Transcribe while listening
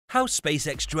How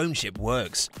SpaceX drone ship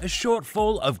works, a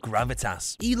shortfall of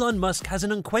Gravitas. Elon Musk has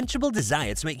an unquenchable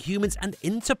desire to make humans an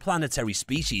interplanetary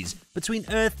species between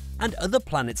Earth and other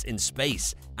planets in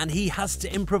space, and he has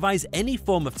to improvise any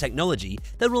form of technology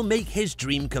that will make his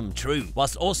dream come true,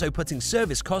 whilst also putting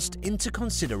service cost into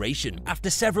consideration. After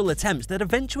several attempts that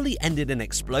eventually ended in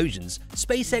explosions,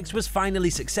 SpaceX was finally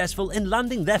successful in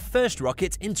landing their first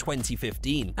rocket in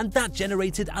 2015, and that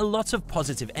generated a lot of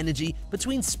positive energy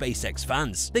between SpaceX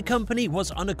fans. The company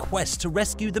was on a quest to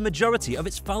rescue the majority of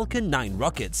its Falcon 9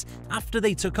 rockets after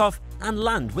they took off and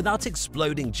land without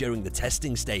exploding during the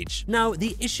testing stage. Now,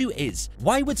 the issue is,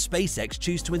 why would SpaceX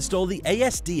choose to install the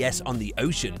ASDS on the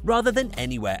ocean rather than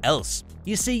anywhere else?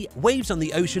 You see, waves on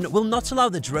the ocean will not allow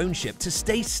the drone ship to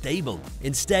stay stable.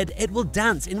 Instead, it will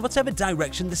dance in whatever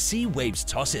direction the sea waves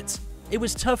toss it. It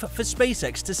was tough for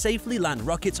SpaceX to safely land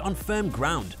rockets on firm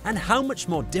ground, and how much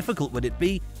more difficult would it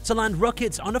be to land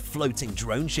rockets on a floating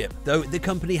drone ship? Though the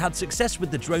company had success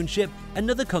with the drone ship,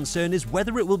 another concern is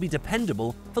whether it will be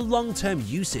dependable for long-term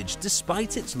usage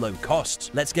despite its low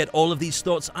cost. Let's get all of these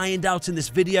thoughts ironed out in this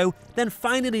video, then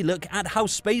finally look at how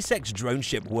SpaceX drone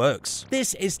ship works.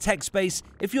 This is TechSpace.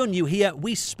 If you're new here,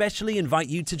 we specially invite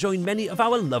you to join many of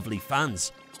our lovely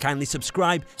fans. Kindly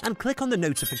subscribe and click on the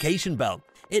notification bell.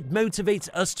 It motivates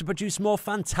us to produce more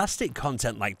fantastic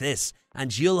content like this,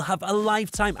 and you'll have a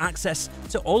lifetime access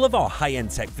to all of our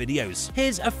high-end tech videos.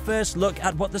 Here's a first look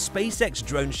at what the SpaceX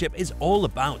drone ship is all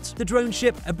about. The drone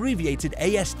ship, abbreviated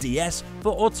ASDS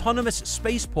for Autonomous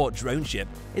Spaceport Drone Ship,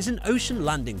 is an ocean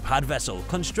landing pad vessel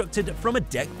constructed from a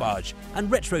deck barge and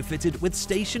retrofitted with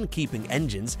station-keeping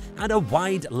engines and a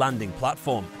wide landing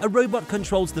platform. A robot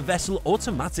controls the vessel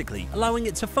automatically, allowing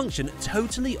it to function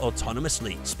totally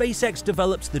autonomously. SpaceX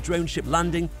developed the drone ship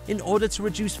landing in order to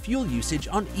reduce fuel usage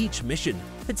on each mission,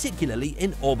 particularly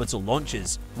in orbital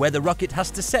launches, where the rocket has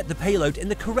to set the payload in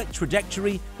the correct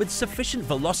trajectory with sufficient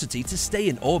velocity to stay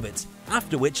in orbit,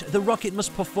 after which the rocket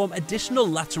must perform additional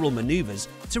lateral maneuvers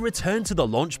to return to the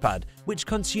launch pad, which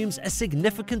consumes a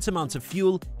significant amount of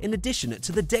fuel in addition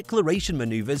to the deceleration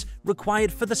maneuvers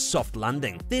required for the soft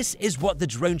landing. This is what the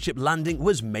drone ship landing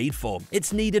was made for.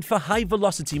 It's needed for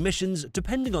high-velocity missions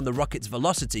depending on the rocket's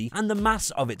velocity and the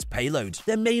mass of its payload.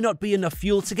 There may not be enough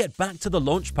fuel to get back to the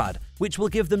launch pad, which will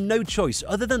give them no choice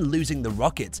other than losing the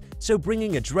rocket, so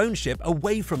bringing a drone ship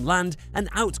away from land and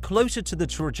out closer to the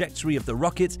trajectory of the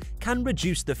rocket can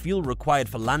reduce the fuel required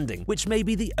for landing, which may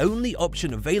be the only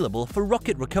option available for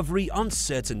rocket recovery on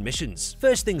certain missions.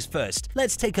 First things first,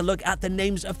 let's take a look at the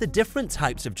names of the different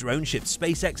types of drone ships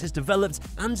SpaceX has developed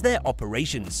and their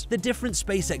operations. The different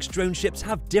SpaceX drone ships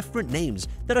have different names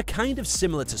that are kind of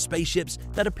similar to spaceships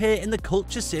that appear in the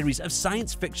Culture series of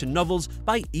science fiction novels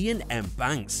by Ian M.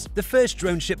 Banks. The first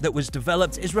drone ship that was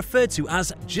developed is referred to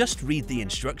as Just Read the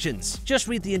Instructions. Just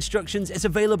Read the Instructions is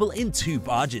available in two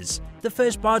barges. The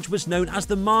first barge was known as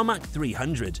the Marmac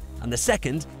 300 and the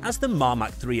second as the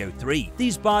Marmac 303.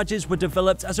 These barges were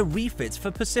developed as a refit for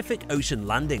Pacific Ocean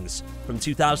landings. From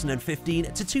 2015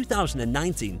 to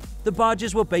 2019, the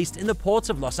barges were based in the port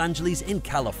of Los Angeles in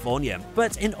California,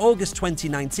 but in August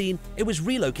 2019, it was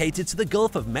relocated to the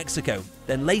Gulf of Mexico,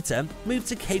 then later moved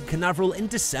to Cape Canaveral in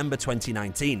December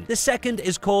 2019. The second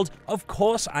is called Of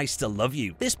Course I Still Love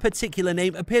You. This particular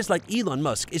name appears like Elon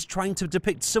Musk is trying to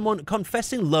depict someone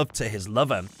confessing love to his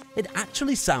lover. It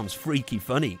actually sounds freaky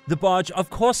funny. The barge Of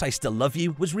Course I Still Love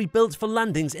You was rebuilt for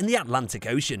landings in the Atlantic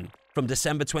Ocean. From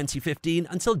December 2015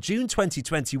 until June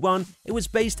 2021, it was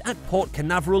based at Port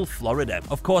Canaveral, Florida.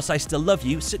 Of Course I Still Love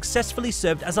You successfully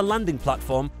served as a landing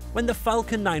platform when the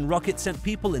Falcon 9 rocket sent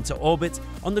people into orbit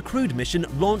on the crewed mission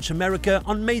Launch America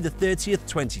on May 30th,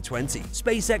 2020.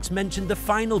 SpaceX mentioned the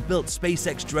final built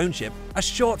SpaceX drone ship, a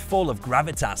shortfall of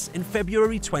Gravitas, in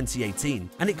February 2018,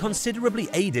 and it considerably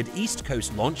aided East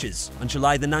Coast launches. On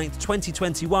July 9th,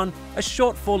 2021, a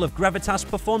shortfall of Gravitas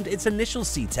performed its initial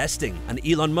sea testing, and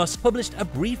Elon Musk published a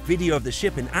brief video of the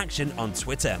ship in action on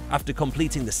Twitter. After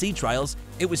completing the sea trials,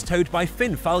 it was towed by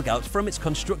Finn Falgout from its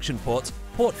construction port,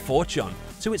 Port Fortune,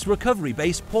 to its recovery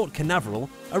base, Port Canaveral,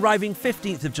 arriving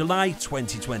 15th of July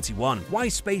 2021. Why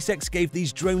SpaceX gave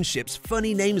these drone ships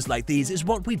funny names like these is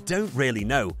what we don't really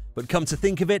know, but come to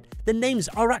think of it, the names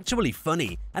are actually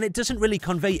funny, and it doesn't really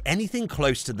convey anything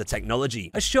close to the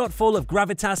technology. A shortfall of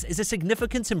Gravitas is a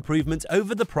significant improvement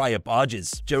over the prior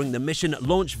barges. During the mission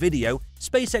launch video,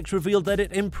 SpaceX revealed that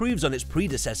it improves on its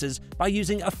predecessors by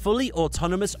using a fully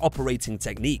autonomous operating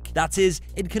technique. That is,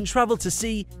 it can travel to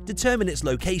sea, determine its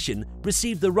location,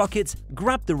 receive the rocket,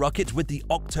 grab the rocket with the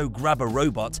Octo-Grabber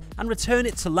robot, and return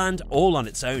it to land all on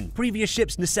its own. Previous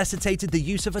ships necessitated the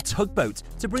use of a tugboat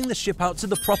to bring the ship out to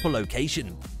the proper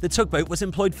location. The tugboat was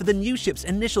employed for the new ship's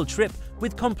initial trip,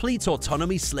 with complete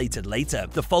autonomy slated later.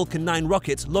 The Falcon 9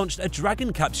 rocket launched a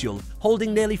Dragon capsule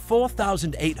holding nearly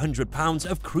 4,800 pounds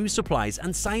of crew supplies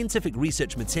and scientific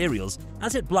research materials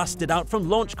as it blasted out from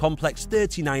Launch Complex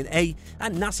 39A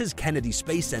at NASA's Kennedy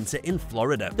Space Center in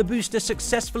Florida. The booster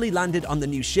successfully landed on the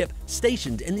new ship,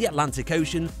 stationed in the Atlantic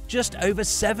Ocean, just over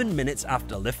 7 minutes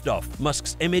after liftoff.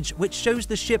 Musk's image, which shows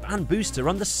the ship and booster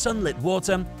on the sunlit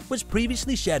water, was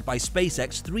previously shared by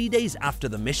SpaceX 3 days after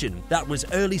the mission. That was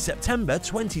early September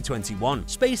 2021.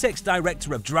 SpaceX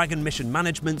Director of Dragon Mission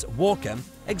Management, Walker,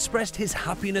 expressed his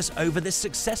happiness over this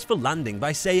successful landing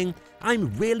by saying,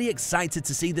 "I'm really excited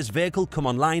to see this vehicle come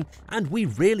online, and we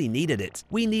really needed it.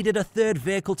 We needed a third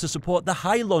vehicle to support the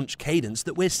high launch cadence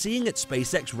that we're seeing at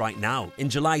SpaceX right now." In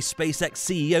July, SpaceX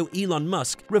CEO Elon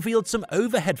Musk revealed some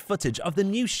overhead footage of the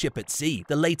new ship at sea.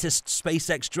 The latest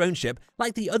SpaceX drone ship,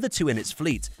 like the other two in its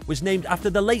fleet, was named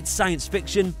after the late science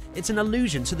fiction. It's an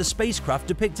allusion to the spacecraft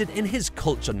depicted in his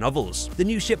culture novels. The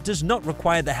new ship does not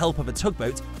require the help of a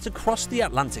tugboat to cross the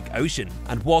Atlantic Ocean,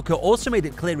 and Walker also made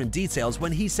it clear in details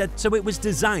when he said, "So it was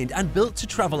designed and built to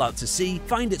travel out to sea,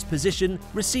 find its position,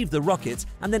 receive the rocket,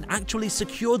 and then actually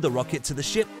secure the rocket to the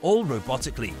ship all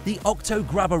robotically. The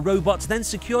Octo-Grabber robot then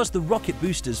secures the rocket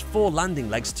booster's 4 landing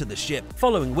legs to the ship,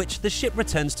 following which the ship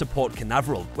returns to Port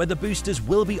Canaveral, where the boosters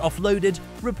will be offloaded,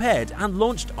 repaired, and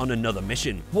launched on another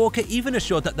mission." Walker even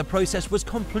assured that the process was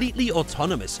completely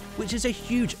autonomous, which is a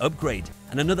huge upgrade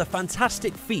and another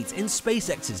fantastic feat in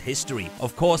SpaceX's history.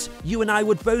 Of course, you and I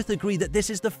would both agree that this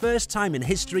is the first time in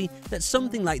history that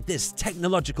something like this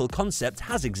technological concept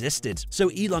has existed. So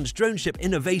Elon's drone ship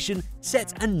innovation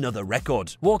set another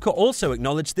record. Walker also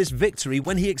acknowledged this victory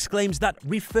when he exclaims that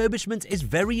refurbishment is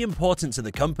very important to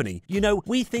the company. "You know,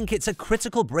 we think it's a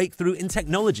critical breakthrough in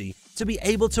technology to be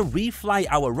able to refly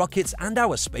our rockets and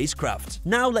our spacecraft."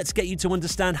 Now let's get you to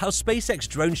understand how SpaceX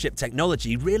drone ship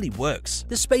technology really works.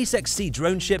 The SpaceX Sea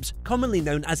drone ships, commonly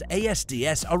known as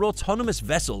ASDS, are autonomous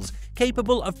vessels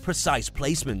capable of precise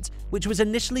placement, which was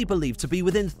initially believed to be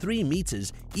within 3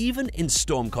 meters, even in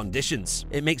storm conditions.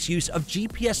 It makes use of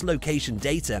GPS location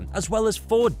data, as well as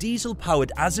 4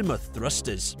 diesel-powered azimuth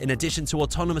thrusters. In addition to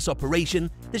autonomous operation,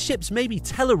 the ships may be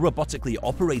telerobotically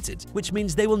operated, which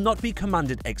means they will not be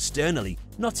commanded externally,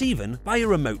 not even by a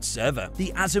remote server.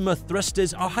 The azimuth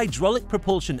thrusters are hydraulic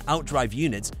propulsion outdrive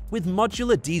units with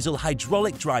modular diesel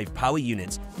hydraulic drive power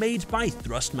units made by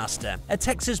Thrustmaster, a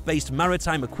Texas-based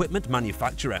maritime equipment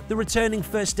manufacturer. The returning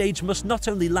first stage must not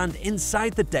only land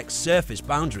inside the deck's surface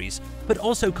boundaries, but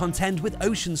also contend with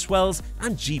ocean swells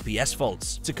and GPS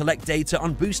faults. To collect data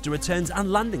on booster returns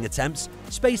and landing attempts,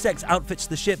 SpaceX outfits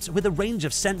the ships with a range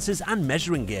of sensors and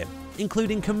measuring gear,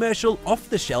 including commercial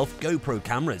off-the-shelf GoPro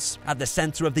cameras. At the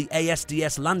center of the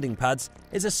ASDS landing pads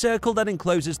is a circle that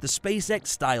encloses the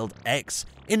SpaceX-styled X.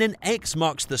 In an X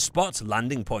marks the spot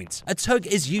landing point. A tug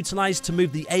is utilized to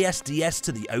move the ASDS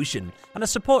to the ocean, and a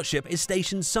support ship is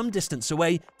stationed some distance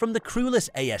away from the crewless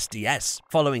ASDS.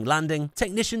 Following landing,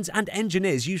 technicians and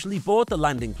engineers usually board the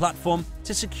landing platform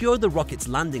to secure the rocket's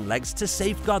landing legs to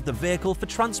safeguard the vehicle for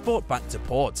transport back to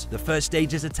port. The first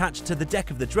stage is attached to the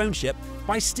deck of the drone ship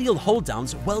by steel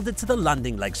hold-downs welded to the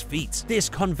landing leg's feet. This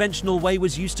conventional way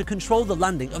was used to control the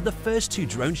landing of the first 2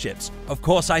 drone ships. Of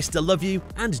course, I still love you,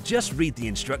 and just read the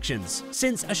instructions.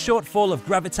 Since a shortfall of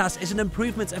Gravitas is an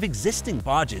improvement of existing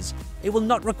barges, it will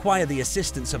not require the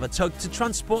assistance of a tug to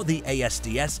transport the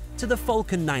ASDS to the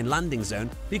Falcon 9 landing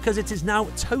zone because it is now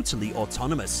totally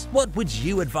autonomous. What would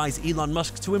you advise Elon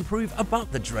Musk to improve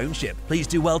about the drone ship? Please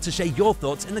do well to share your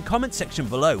thoughts in the comment section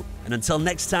below. And until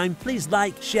next time, please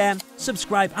like, share,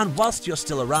 subscribe, and whilst you're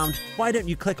still around, why don't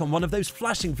you click on one of those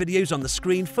flashing videos on the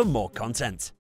screen for more content?